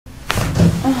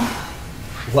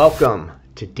Welcome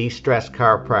to De-Stress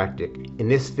Chiropractic. In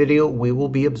this video, we will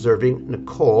be observing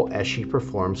Nichole as she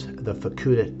performs the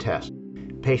Fukuda test.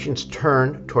 Patients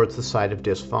turn towards the site of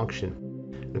dysfunction.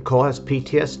 Nichole has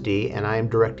PTSD, and I am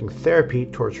directing therapy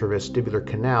towards her vestibular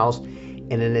canals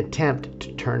in an attempt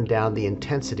to turn down the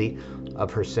intensity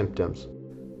of her symptoms.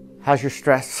 How's your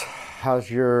stress? How's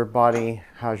your body?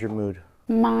 How's your mood?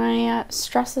 My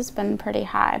stress has been pretty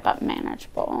high, but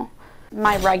manageable.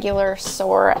 My regular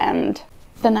sore and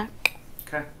the neck.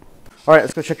 Okay. All right,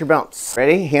 let's go check your bounce.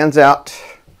 Ready? Hands out.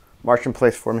 March in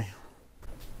place for me.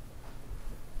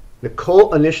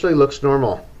 Nichole initially looks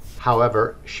normal.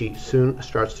 However, she soon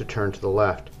starts to turn to the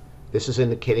left. This is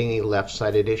indicating a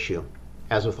left-sided issue.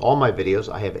 As with all my videos,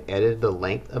 I have edited the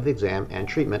length of the exam and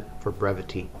treatment for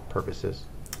brevity purposes.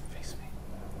 Face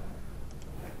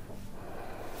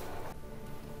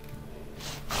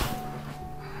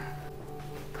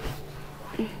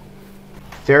me.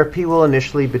 Therapy will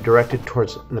initially be directed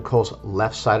towards Nichole's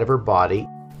left side of her body.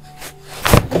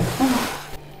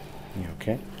 You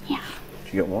okay? Yeah.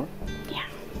 Did you get warm? Yeah.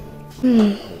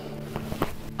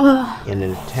 In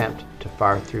an attempt to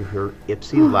fire through her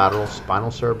ipsilateral spinal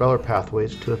cerebellar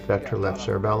pathways to affect her left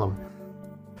cerebellum.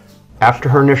 After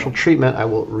her initial treatment, I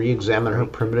will re-examine her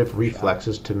primitive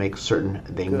reflexes to make certain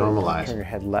they normalize. Turn your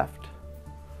head left,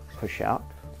 push out.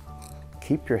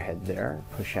 Keep your head there,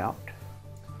 push out.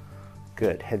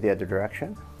 Good. Head the other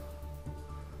direction.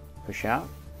 Push out.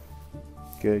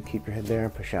 Good. Keep your head there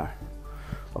and push out.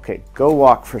 Okay, go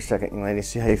walk for a second, young lady.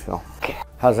 See how you feel. Okay.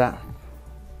 How's that?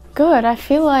 Good. I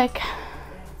feel like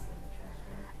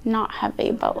not heavy,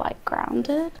 but like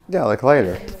grounded. Yeah, like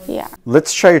lighter. Yeah.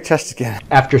 Let's try your test again.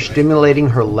 After stimulating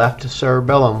her left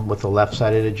cerebellum with the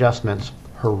left-sided adjustments,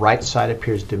 her right side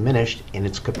appears diminished in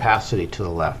its capacity to the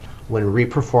left. When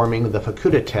reperforming the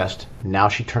Fukuda test, now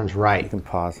she turns right. You can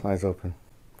pause, eyes open.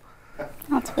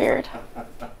 That's weird.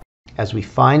 As we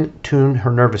fine-tune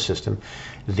her nervous system,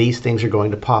 these things are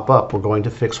going to pop up. We're going to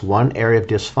fix one area of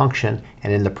dysfunction,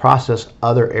 and in the process,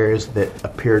 other areas that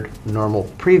appeared normal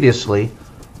previously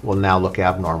will now look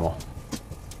abnormal.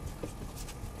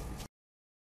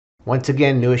 Once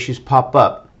again, new issues pop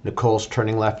up. Nichole's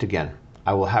turning left again.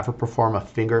 I will have her perform a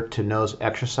finger-to-nose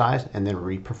exercise and then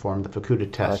re-perform the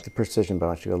Fukuda test. I like the precision, but I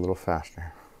want you to go a little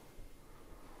faster.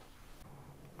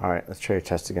 All right, let's try your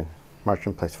test again. March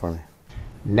in place for me.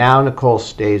 Now Nichole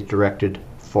stays directed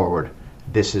forward.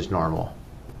 This is normal.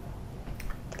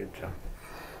 Good job.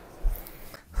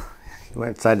 You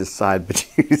went side to side, but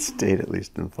you stayed at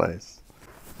least in place.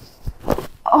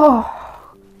 Oh.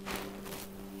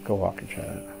 Go walk and try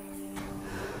that.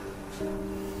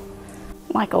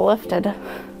 Like lifted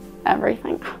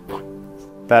everything.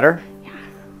 Better? Yeah.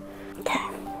 Okay.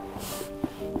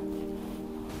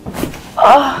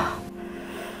 Oh.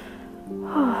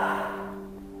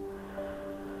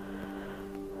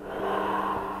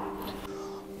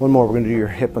 One more. We're going to do your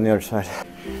hip on the other side.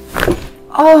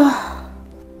 Oh.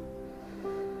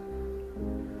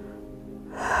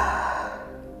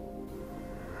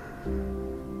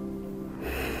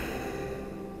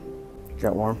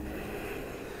 Got warm?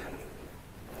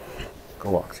 Go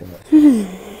walk, see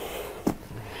that.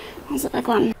 That's a big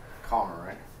one. Calmer,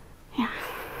 right? Yeah.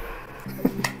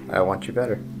 I want you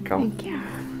better. Come. Thank you.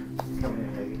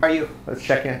 How are you? Let's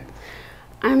check in.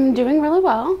 I'm doing really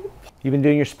well. You've been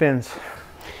doing your spins?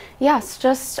 Yes,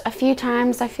 just a few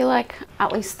times. I feel like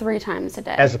at least 3 times a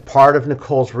day. As a part of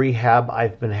Nichole's rehab,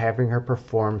 I've been having her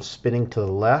perform spinning to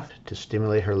the left to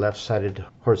stimulate her left-sided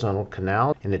horizontal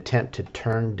canal in an attempt to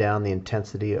turn down the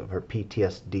intensity of her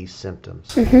PTSD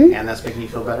symptoms. And that's making you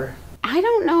feel better? I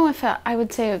don't know if I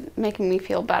would say making me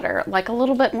feel better. Like a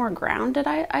little bit more grounded,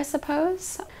 I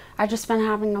suppose. I've just been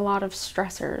having a lot of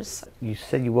stressors. You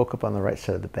said you woke up on the right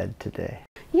side of the bed today.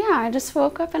 Yeah, I just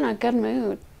woke up in a good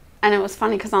mood. And it was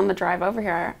funny because on the drive over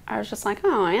here, I was just like,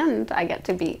 oh, and I get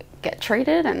to get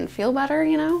treated and feel better,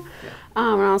 you know? Yeah.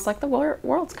 And I was like, the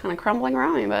world's kind of crumbling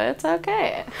around me, but it's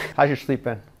okay. How's your sleep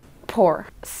been? Poor.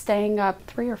 Staying up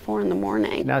 3 or 4 in the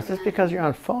morning. Now, is this because you're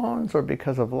on phones or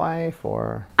because of life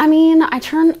or? I mean,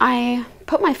 I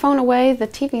put my phone away, the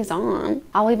TV's on.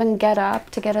 I'll even get up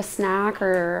to get a snack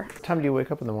or. What time do you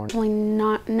wake up in the morning? Usually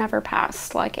never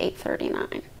past like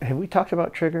 8:39. Have we talked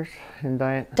about triggers in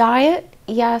diet? Diet,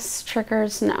 yes.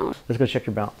 Triggers, no. Let's go check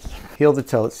your bounce. Heel to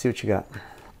toe, let's see what you got.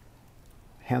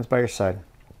 Hands by your side.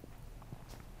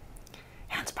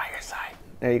 Hands by your side.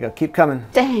 There you go, keep coming.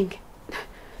 Dang.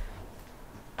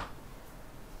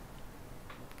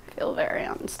 Feel very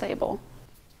unstable.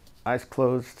 Eyes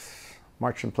closed,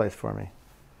 march in place for me.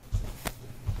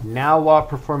 Now while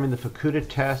performing the Fukuda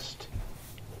test,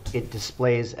 it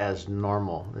displays as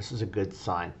normal. This is a good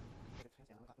sign.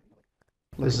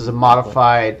 This is a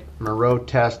modified Moreau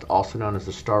test, also known as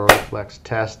the startle reflex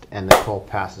test, and Nichole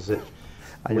passes it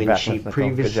when she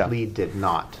previously did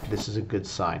not. This is a good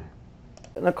sign.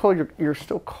 Nichole, you're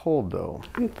still cold though.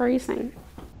 I'm freezing.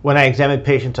 When I examine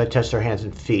patients, I test their hands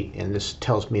and feet, and this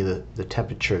tells me the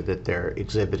temperature that they're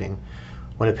exhibiting.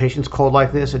 When a patient's cold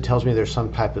like this, it tells me there's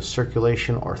some type of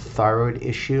circulation or thyroid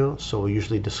issue, so we'll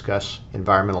usually discuss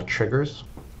environmental triggers.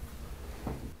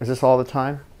 Is this all the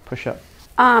time? Push up.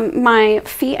 My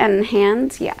feet and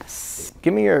hands, yes.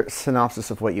 Give me your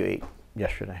synopsis of what you ate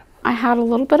yesterday. I had a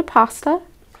little bit of pasta. Well,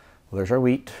 there's our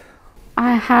wheat.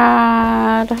 I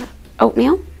had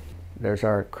oatmeal. There's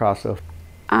our crossover.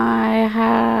 I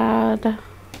had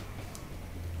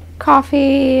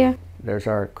coffee. There's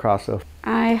our crossover.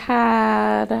 I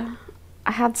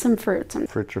had some fruits.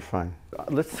 Fruits are fine.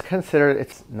 Let's consider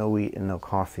it's no wheat and no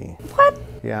coffee. What?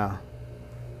 Yeah.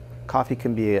 Coffee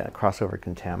can be a crossover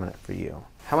contaminant for you.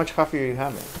 How much coffee are you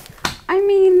having? I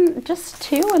mean, just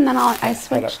 2, and then I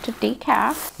switched to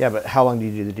decaf. Yeah, but how long do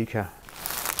you do the decaf?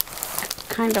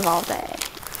 Kind of all day.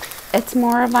 It's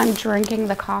more of I'm drinking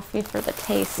the coffee for the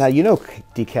taste. Now, you know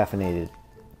decaffeinated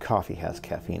coffee has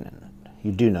caffeine in it.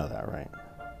 You do know that, right?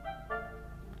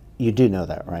 You do know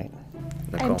that, right?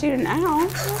 I do now.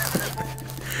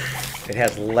 It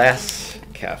has less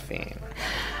caffeine.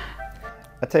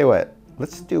 I'll tell you what,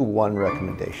 let's do one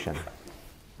recommendation.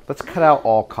 Let's cut out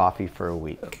all coffee for a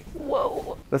week.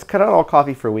 Whoa. Let's cut out all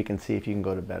coffee for a week and see if you can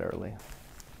go to bed early.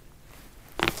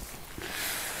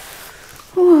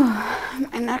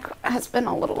 My neck has been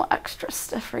a little extra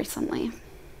stiff recently,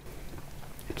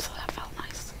 so that felt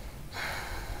nice.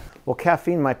 Well,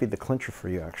 caffeine might be the clincher for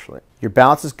you, actually. Your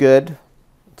balance is good.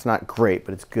 It's not great,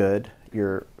 but it's good.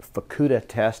 Your Fukuda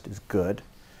test is good.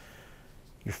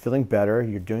 You're feeling better.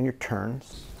 You're doing your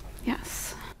turns.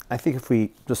 Yes. I think if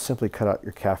we just simply cut out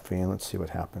your caffeine, let's see what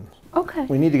happens. Okay.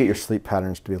 We need to get your sleep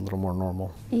patterns to be a little more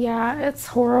normal. Yeah, it's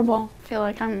horrible. I feel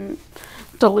like I'm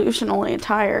delusionally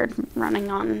tired, running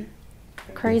on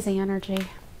crazy energy.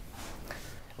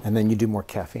 And then you do more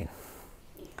caffeine.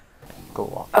 Go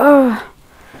walk.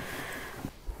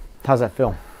 How's that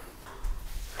feel?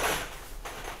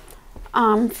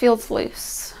 Feels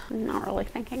loose. I'm not really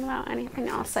thinking about anything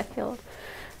else. I feel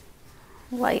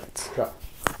light. Drop.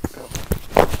 Go.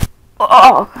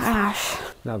 Oh, gosh.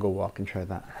 Now go walk and try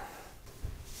that.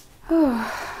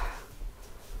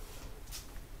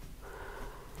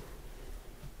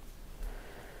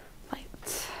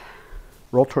 Light.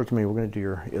 Roll towards me. We're going to do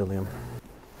your ilium.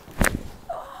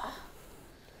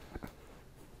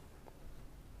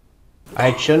 I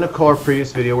had shown Nichole a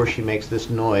previous video where she makes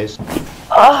this noise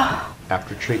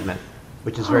after treatment,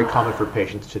 which is very common for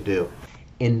patients to do.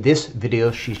 In this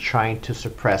video, she's trying to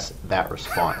suppress that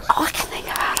response. All I can think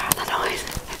about are the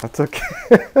noises. That's okay.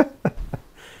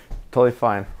 Totally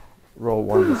fine. Roll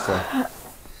one this way.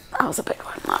 That was a big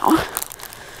one, though.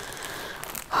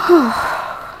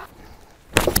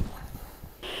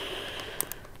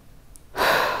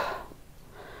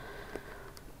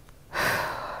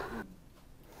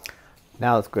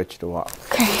 Now let's get you to walk.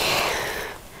 Okay.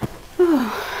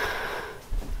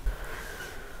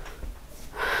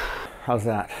 How's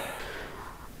that?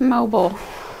 Mobile.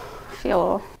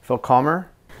 Feel calmer?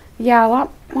 Yeah, a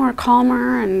lot more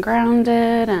calmer and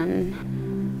grounded and...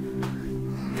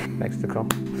 Thanks, Nichole.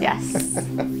 Yes.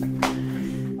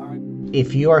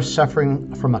 If you are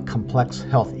suffering from a complex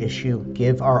health issue,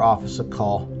 give our office a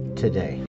call today.